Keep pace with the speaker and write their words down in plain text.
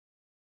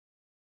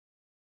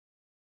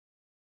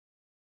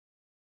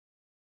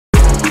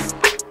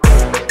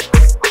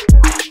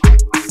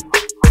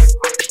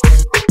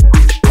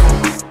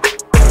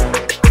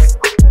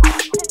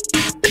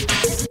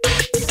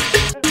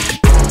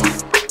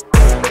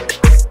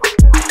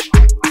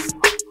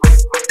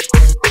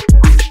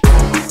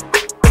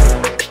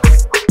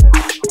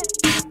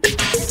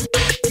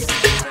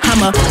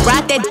I'ma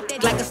ride that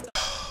like a.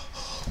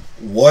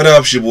 What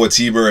up, it's your boy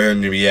T-Bird here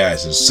in the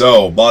reaction.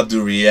 So, about to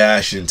do a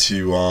reaction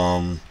to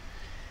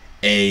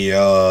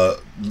a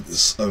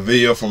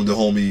video from the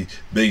homie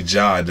Big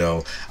John.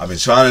 Though I've been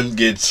trying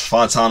to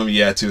find time to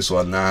react to, so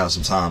I now have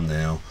some time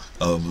now.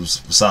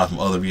 Aside from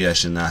other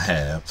reaction I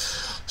have.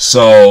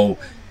 So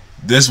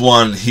this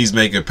one, he's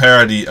making a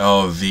parody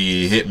of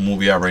the hit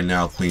movie out right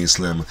now,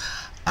 QUEEN&SLIM.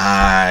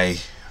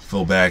 I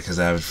feel bad because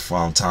I haven't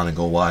found time to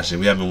go watch it.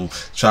 We haven't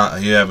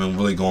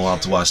really gone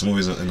out to watch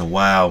movies in a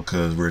while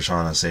because we're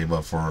trying to save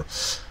up for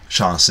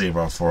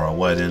our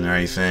wedding and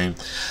everything.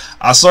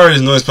 I saw this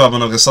noise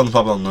popping up because something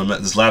popped up on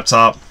this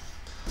laptop.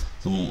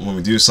 So when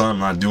we do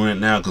something, I'm not doing it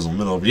now because I'm in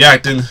the middle of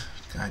reacting.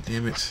 God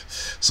damn it.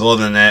 So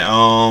other than that,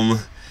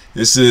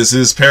 this is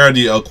his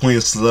parody of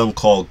QUEEN&SLIM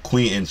called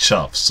Queen and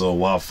Chuff. So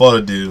without further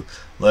ado,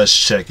 let's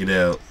check it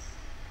out.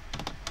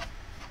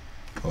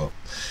 Oh.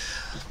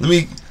 Let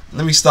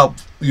me stop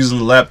using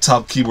the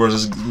laptop keyboard.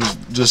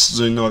 Just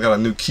so you know, I got a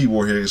new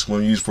keyboard here. It's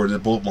going to use for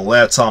both my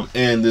laptop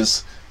and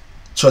this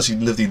trusty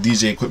nifty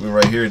DJ equipment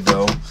right here,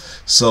 though.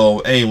 So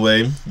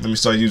anyway, let me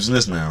start using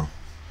this now.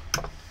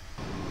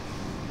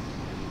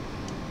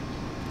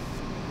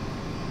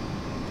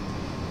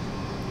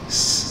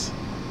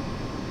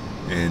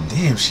 And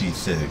damn, she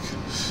thick.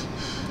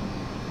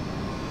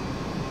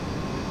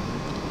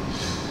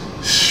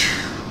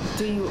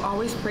 Do you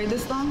always pray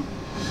this long?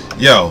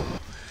 Yo,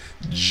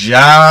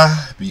 Ja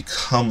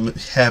become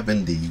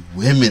having the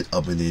women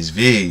up in these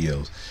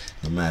videos.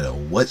 No matter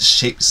what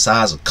shape,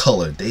 size, or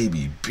color, they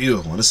be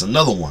beautiful. And this is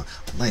another one,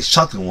 a nice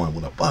chocolate one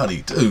with a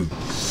body too.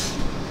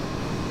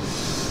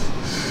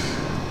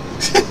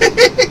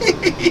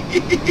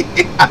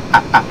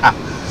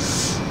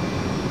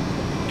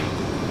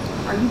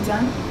 Are you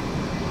done?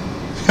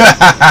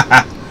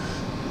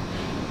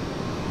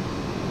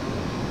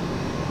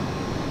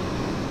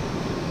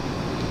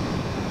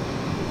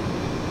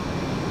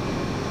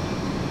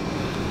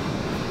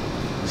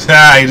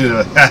 You did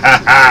it.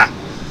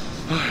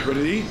 Ready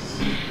to eat?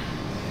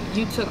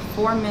 You took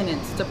 4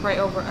 minutes to pray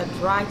over a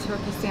dry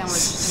turkey sandwich and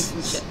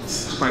some chips.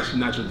 Spicy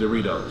nacho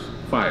Doritos.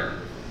 Fire.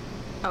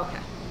 Okay.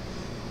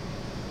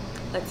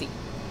 Let's eat.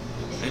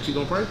 Ain't you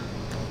gonna pray?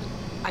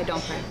 I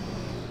don't pray.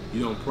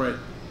 You don't pray?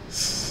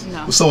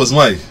 No. So is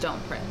Mike.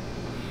 Don't pray.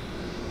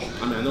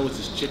 I mean, I know it's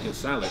just chicken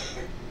salad,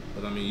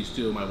 but I mean, you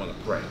still might want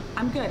to pray.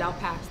 I'm good. I'll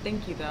pass.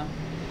 Thank you, though.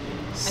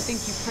 I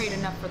think you prayed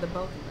enough for the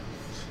both of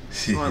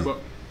us. All right, but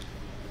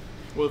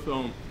what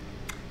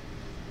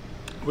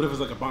if it's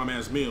like a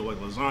bomb-ass meal, like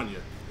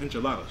lasagna,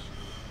 enchiladas?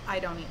 I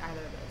don't eat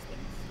either of those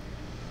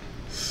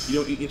things.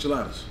 You don't eat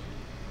enchiladas?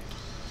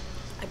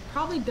 I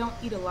probably don't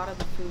eat a lot of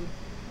the food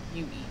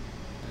you eat.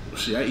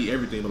 Shit, I eat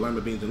everything but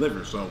lima beans and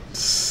liver, so,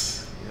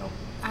 you know.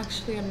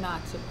 Actually, I'm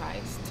not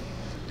surprised.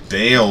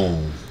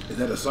 Damn. Is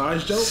that a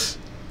size joke?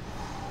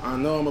 I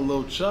know I'm a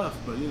little chuff,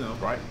 but you know.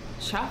 Right.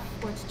 Chuff?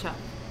 What's chuff?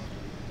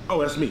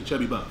 Oh, that's me,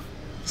 Chubby Buff.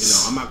 You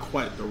know, I'm not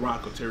quite The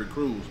Rock or Terry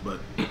Crews,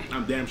 but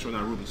I'm damn sure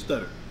not Ruben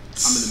Studdard.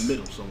 I'm in the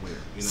middle somewhere,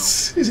 you know.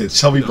 He said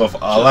Chubby Buff.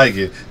 I like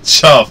it.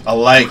 Chuff. I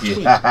like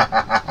it.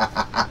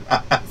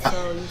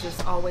 So you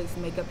just always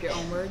make up your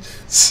own words?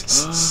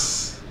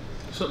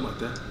 Something like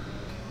that.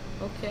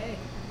 Okay.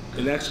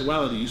 In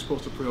actuality, you're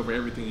supposed to pray over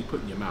everything you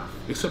put in your mouth,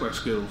 except like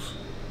Skittles,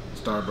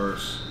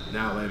 Starbursts,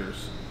 Now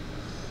Laters,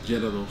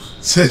 genitals.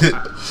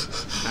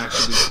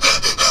 Actually,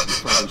 you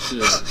probably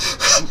should.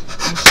 I'm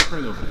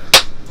praying over that.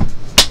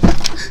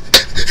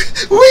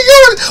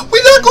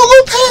 We're not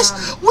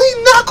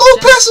gonna go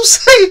past him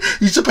saying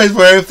you should pay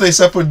for everything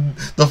except for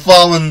the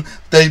following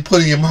that he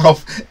put in your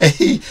mouth,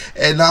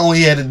 and not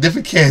only had the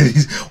different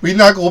candies. We're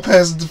not gonna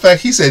pass the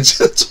fact he said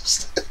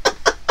genitals.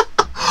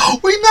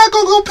 We're not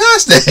gonna go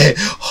past that.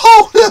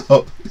 Hold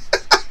up.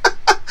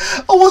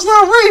 I was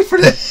not ready for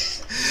that.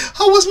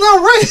 I was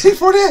not ready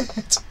for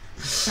that.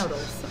 So,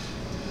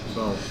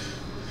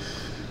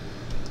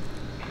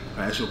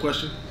 I ask you a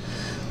question.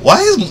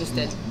 Why is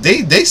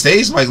they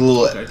staged like a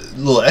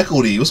little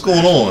echoey? What's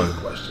going on?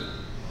 Question.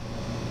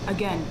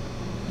 Again,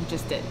 you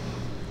just did.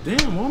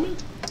 Damn, woman.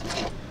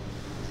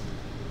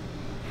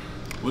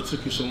 What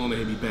took you so long to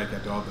hit me back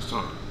after all this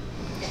time?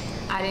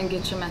 I didn't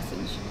get your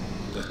message.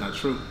 That's not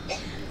true.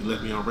 You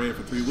left me on red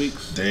for 3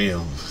 weeks.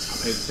 Damn. I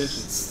paid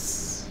attention.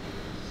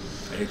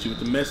 I hit you with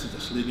the message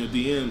that's leading your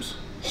DMs.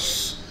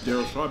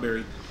 Daryl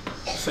Strawberry,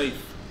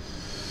 safe.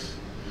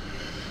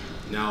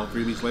 Now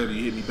 3 weeks later,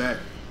 you hit me back.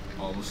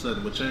 All of a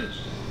sudden, what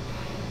changed?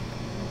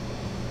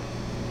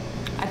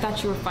 I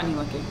thought you were funny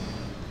looking.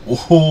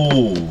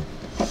 Ooh.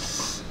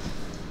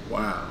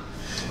 Wow.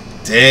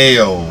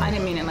 Damn. I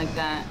didn't mean it like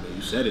that. No,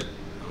 you said it.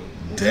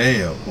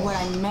 Damn. What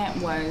I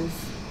meant was,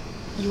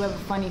 you have a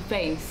funny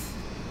face.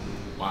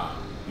 Wow.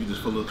 You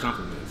just full of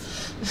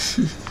compliments.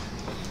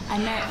 I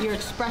meant your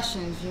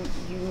expressions.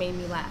 You made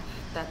me laugh.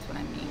 That's what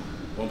I mean.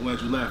 Well, I'm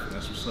glad you laughing.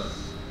 That's what's up.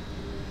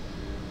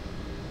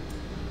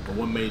 But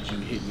what made you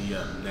hit me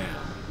up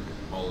now?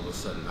 All of a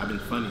sudden, I've been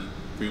funny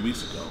 3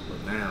 weeks ago,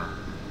 but now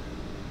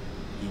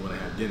you want to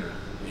have dinner,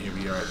 and here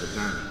we are at the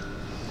diner.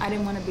 I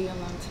didn't want to be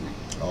alone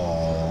tonight.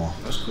 Oh,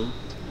 that's cool.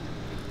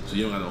 So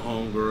you don't got no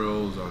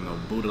homegirls or no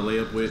boo to lay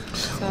up with?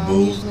 So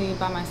I'm usually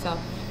by myself.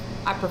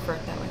 I prefer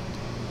it that way.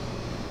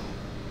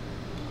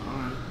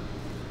 Alright.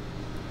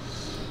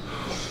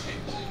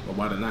 But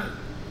why tonight?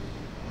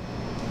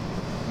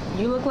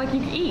 You look like you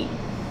can eat,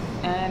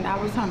 and I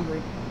was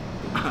hungry.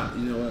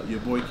 You know what?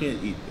 Your boy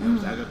can't eat. You know what I'm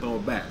saying? I gotta throw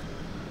it back.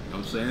 You know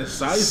what I'm saying? It's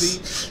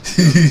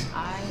sizey.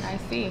 I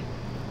see.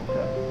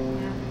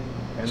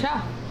 Yeah.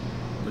 Chuff.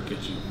 Look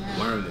at you.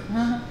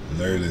 Learning.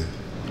 Learning.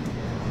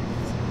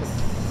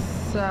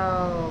 So,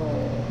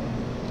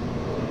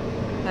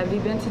 have you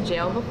been to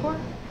jail before?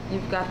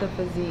 You've got the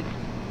physique.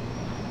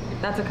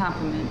 That's a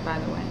compliment, by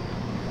the way.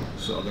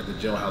 So I got the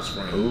jailhouse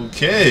frame.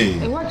 Okay.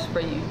 It works for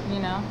you, you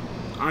know?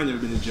 I ain't never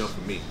been in jail for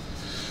me.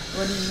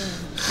 What do you mean?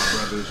 My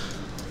brothers,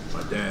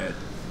 my dad,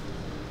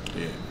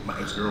 yeah, my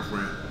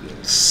ex-girlfriend, yeah.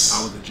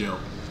 I was in jail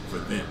for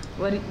them.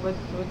 What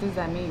does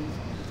that mean?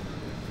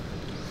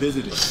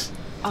 Visiting.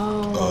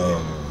 Oh.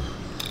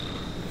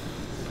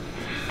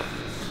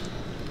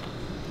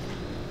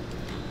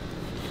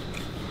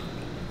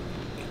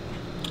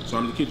 So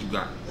how many kids you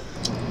got?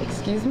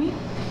 Excuse me?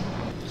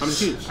 How many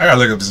kids? I gotta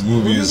look up this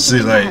movie and see,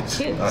 like,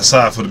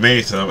 aside for the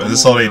main stuff, and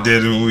this is all they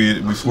did in the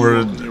movie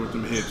before. There with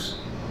them hips.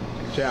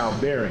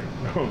 Childbearing.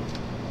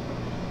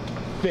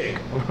 Thick.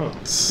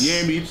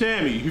 Yammy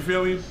Tammy, you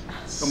feel me?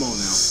 Come on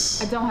now.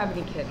 I don't have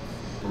any kids.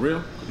 For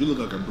real? You look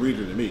like a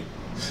breeder to me.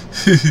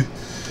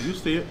 You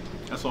see it?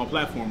 That's all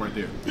platform right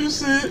there. You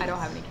see it? I don't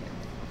have any kids.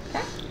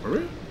 Okay? For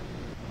real?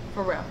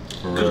 For real.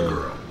 For Good real.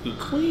 girl. Good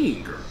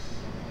queen girl.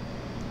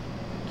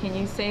 Can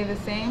you say the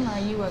same? Are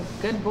you a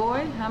good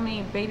boy? How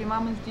many baby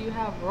mamas do you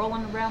have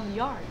rolling around the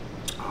yard?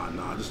 Ah,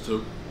 nah, just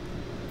two.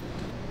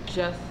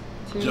 Just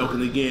two?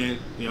 Joking again,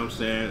 you know what I'm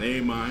saying? They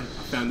ain't mine. I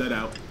found that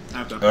out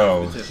after I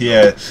passed the test.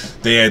 Yeah,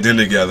 they had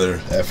dinner together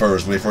at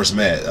first when they first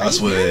met. That's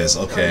what it is.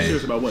 I'm Okay.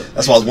 serious about what?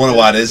 That's why I was wondering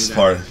why this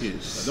part.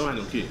 Kids. I don't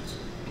have no kids.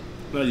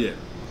 Not yet.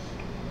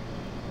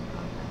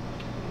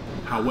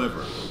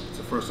 However, it's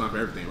the first time for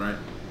everything, right?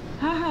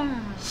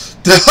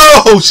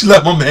 Oh, she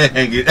let my man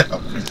hang it.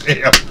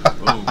 Damn.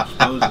 Boom,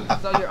 explosion.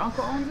 So your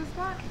uncle owns this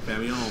spot?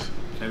 Family owned,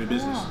 family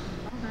business. Oh,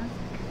 okay.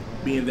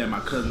 Being that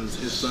my cousins,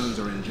 his sons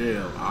are in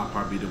jail, I'll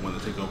probably be the one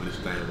to take over this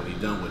thing when he's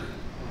done with it.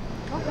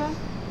 Okay.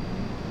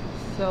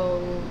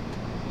 So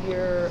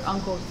your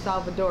uncle's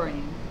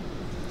Salvadorian?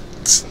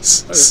 Oh,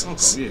 his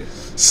uncle, yeah.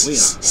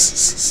 Leon.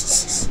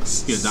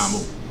 He a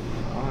Damo.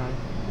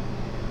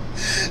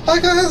 I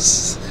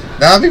guess.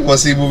 Now I mean, want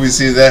to see movies,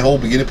 see that whole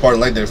beginning part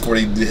like that before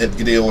they have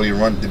they only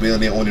run,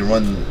 they only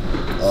run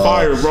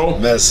fire, bro.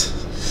 Mess.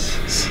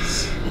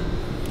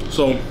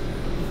 So I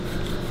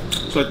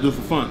do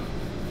for fun.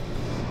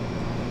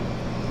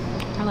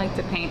 I like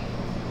to paint.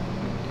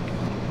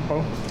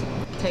 Oh.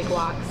 Take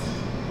walks.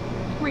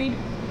 Read.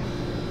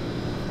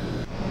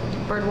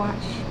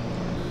 Birdwatch.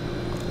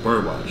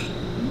 Birdwatch.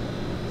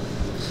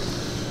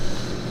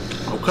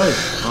 Okay.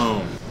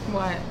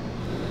 What?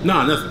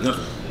 Nah,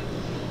 nothing.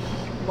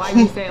 Why do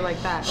you say it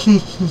like that?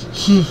 Sound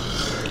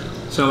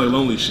like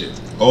lonely shit.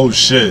 Oh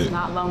shit. It's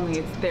not lonely,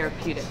 it's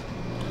therapeutic.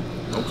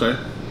 Okay.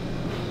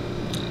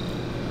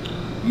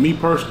 Me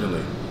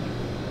personally,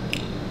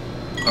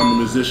 I'm a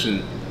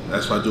musician.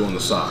 That's what I do on the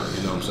side.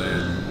 You know what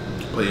I'm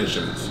saying? Play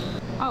instruments.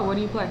 Oh, what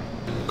do you play?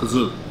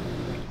 Kazoo.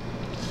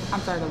 I'm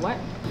sorry, the what?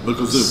 The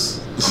kazoo.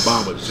 I'm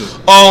bomb with it too.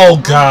 Oh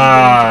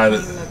god. The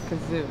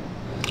kazoo.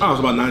 I was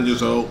about 9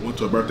 years old. Went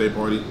to a birthday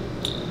party.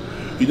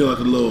 You know, like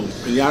the little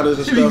pinatas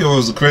and She stuff.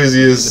 was the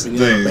craziest The pinata,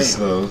 thing. bam,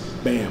 So.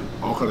 bam.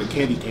 All kind of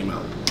candy came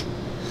out.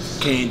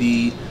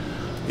 Candy,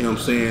 you know what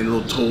I'm saying?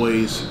 Little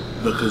toys.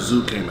 The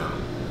kazoo came out.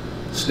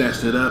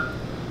 Snatched it up.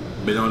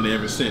 Been on there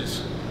ever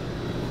since.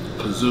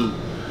 Kazoo.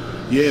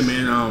 Yeah,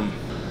 man. I've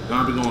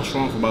been going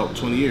strong for about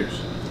 20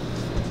 years.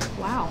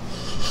 Wow.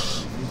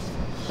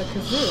 The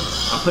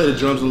kazoo. I play the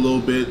drums a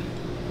little bit,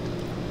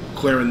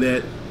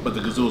 clarinet, but the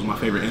kazoo is my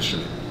favorite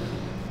instrument.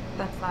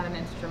 That's not an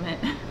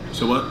instrument.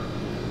 So what?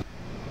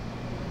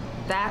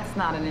 That's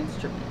not an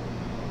instrument.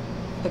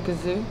 The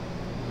kazoo,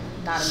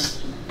 not an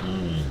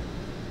instrument.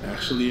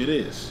 Actually, it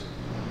is.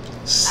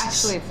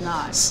 Actually, it's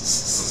not.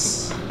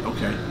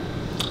 Okay.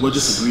 We'll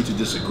just agree to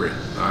disagree,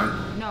 alright?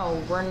 No,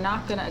 we're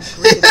not gonna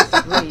agree to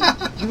disagree.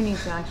 You need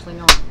to actually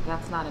know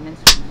that's not an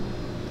instrument.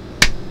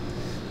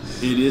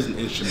 It is an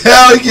instrument.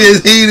 Hell, he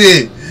gets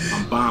heated.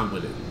 I'm bomb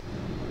with it.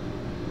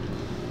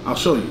 I'll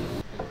show you.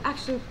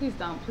 Actually, please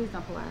don't pull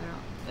that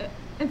out.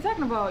 And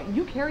second of all,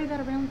 you carry that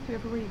around with you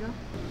everywhere you go?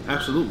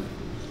 Absolutely.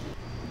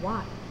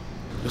 Why?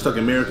 It's like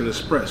American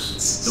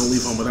Express. Don't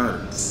leave home without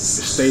it. It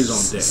stays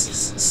on deck.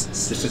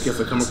 Just in case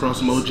I come across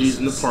some OGs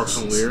in the park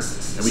somewhere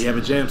and we have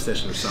a jam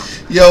session or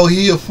something. Yo,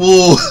 he a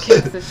fool.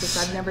 It's just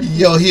I've never seen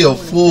Yo, he a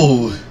someone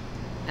fool.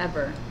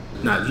 ever.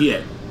 Not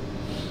yet.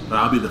 But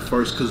I'll be the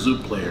first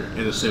kazoo player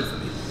in a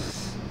symphony.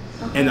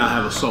 Okay. And I'll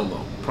have a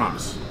solo.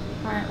 Promise.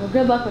 Alright, well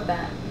good luck with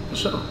that. For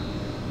sure.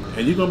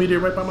 And you're going to be there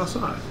right by my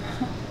side.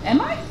 Am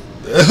I?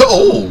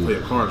 Oh. Play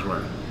your cards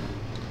right.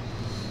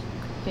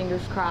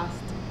 Fingers crossed.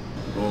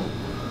 Boom.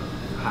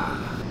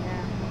 Ha.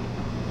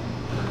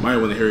 Yeah. Might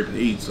want to hurry up and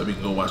eat so we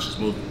can go watch this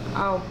movie.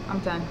 Oh, I'm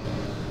done.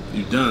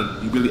 You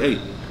done. You really ate.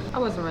 I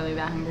wasn't really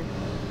that hungry.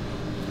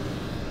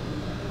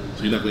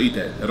 So you're not gonna eat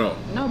that at all?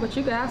 No, but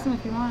you can ask him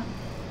if you want.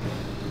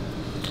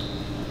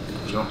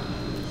 Sure.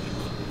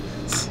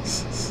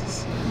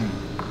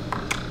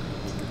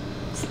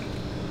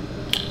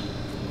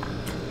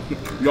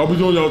 Y'all be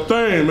doing your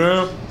thing,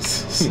 man.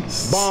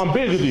 Bomb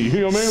biggity, you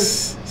know what I mean?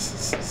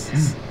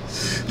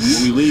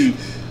 When we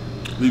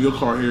leave your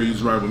car here, you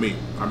just ride with me.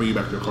 I'll bring you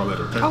back to your car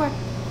later, okay? Okay.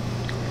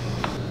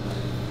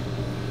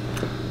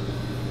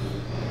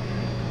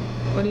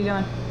 What are you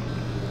doing?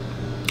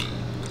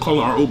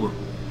 Calling our Uber.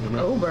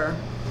 Uber.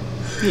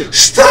 Yeah.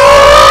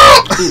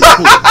 Stop! Cool. You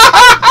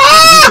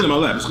sit in my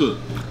lap, it's good.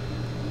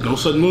 No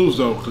sudden moves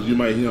though, because you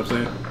might, you know what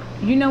I'm saying?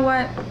 You know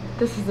what?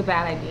 This is a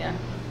bad idea.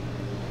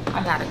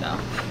 I gotta go.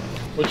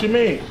 What you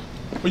mean?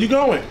 Where you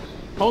going?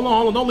 Hold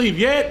on, don't leave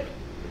yet.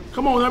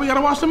 Come on, now we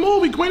gotta watch the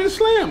movie, Queen and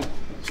Slim.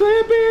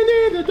 Slipping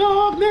in the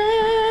darkness.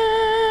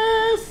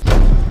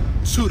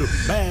 To the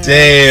bad.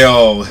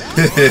 Damn.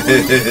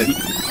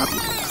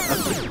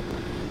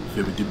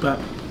 Bibbidi bop,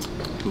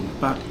 boom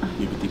bop,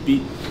 bibbidi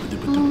beat,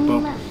 bibbidi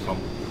bop,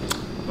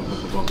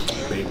 bum,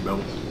 baby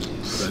bum.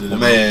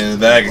 Man,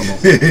 back.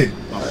 This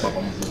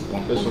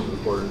one's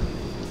important.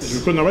 Is you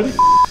recording already?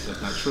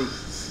 That's not true.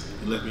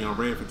 You left me on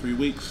red for 3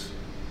 weeks.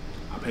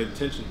 I paid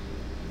attention.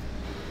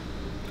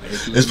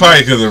 It's probably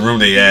because the room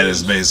they had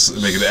is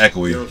making it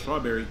echoey. Zero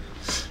strawberry,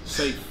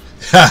 safe.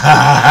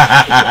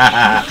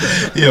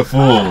 You're a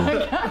fool.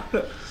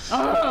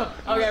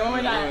 Okay, one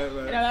more time.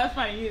 You know, that's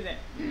funny. Use it.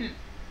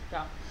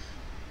 Go.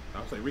 I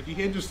was like, Ricky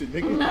Henderson,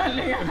 nigga. No,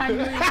 nigga, I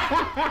knew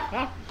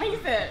you.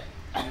 Use it.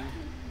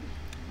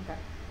 Okay.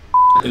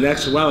 In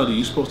actuality,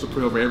 you're supposed to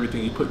pray over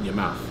everything you put in your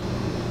mouth.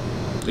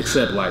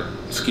 Except like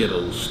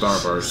Skittles,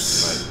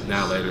 Starbursts, like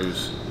now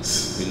laters,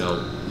 you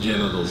know,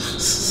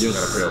 genitals. You don't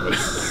gotta pray over that.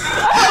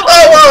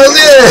 Oh,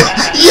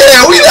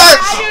 yeah, we not.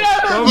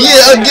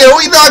 Yeah, again,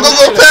 we not gonna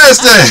go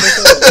past that.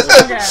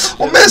 Okay.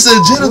 Well, man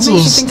said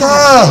genitals.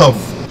 Stop.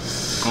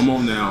 Come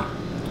on now.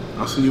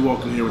 I'll see you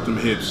walking here with them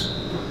hips.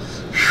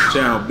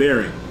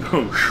 Childbearing.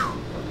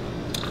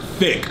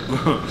 Thick.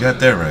 Got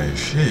that right.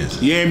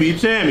 Shit. Yammy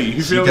Tammy.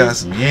 You She feel got me?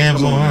 some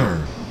yams on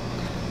her.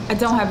 I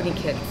don't have any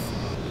kids.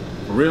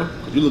 For real?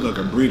 You look like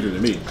a breeder to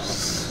me.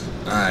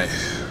 Alright.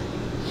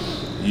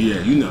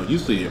 Yeah, you know. You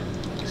see it.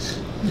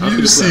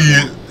 You see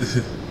it.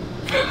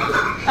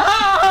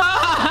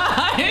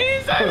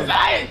 He's so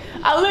excited.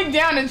 I look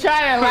down and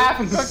try to laugh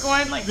and quick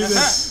one like Yeah,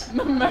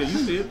 you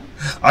see it.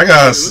 I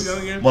guys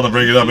want to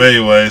bring it up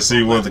anyway.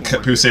 See what the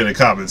people say in the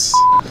comments.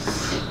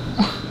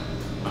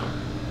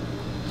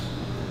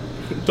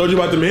 Told you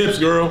about them hips,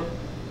 girl.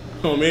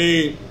 I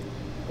mean,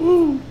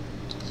 ooh.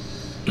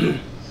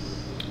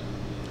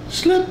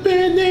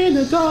 Slipping in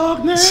the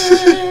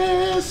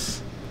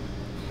darkness.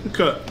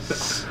 Cut.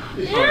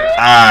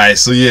 Alright,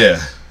 so yeah,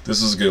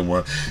 this was a good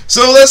one.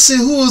 So let's see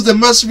who is the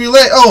most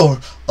relate. Oh,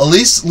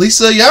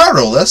 Lisa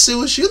Yarrow. Let's see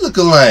what she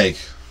looking like.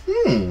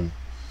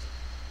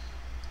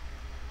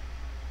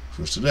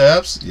 Switch to the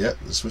apps. Yep,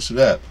 let's switch to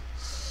that.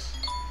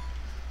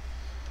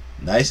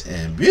 Nice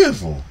and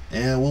beautiful,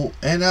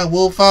 and I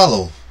will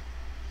follow.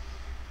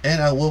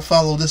 And I will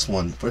follow this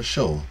one for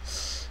sure.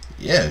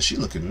 Yeah, she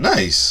looking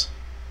nice.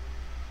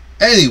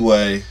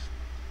 Anyway,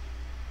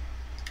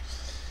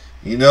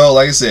 you know,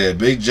 like I said,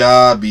 Big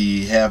Job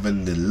be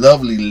having the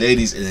lovely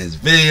ladies in his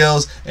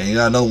videos, and you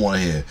got another one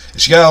here. And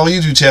she got her own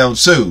YouTube channel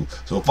too,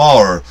 so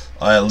follow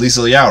her,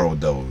 Lisa Yarrow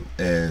though,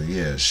 and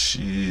yeah,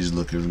 she's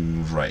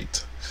looking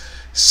right.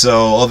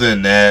 So other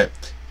than that,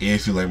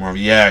 if you like more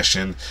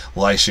reaction,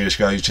 like, share,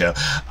 subscribe to your channel.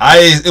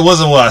 It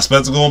wasn't what I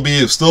expected it was gonna be.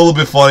 It was still a little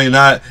bit funny,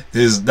 not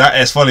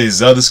as funny as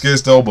the other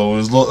skits though, but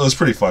it was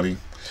pretty funny.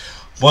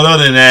 But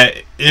other than that,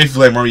 if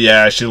you like more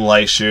reaction,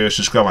 like, share,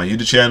 subscribe to my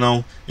YouTube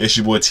channel. It's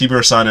your boy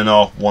T-Bear signing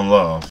off. One love.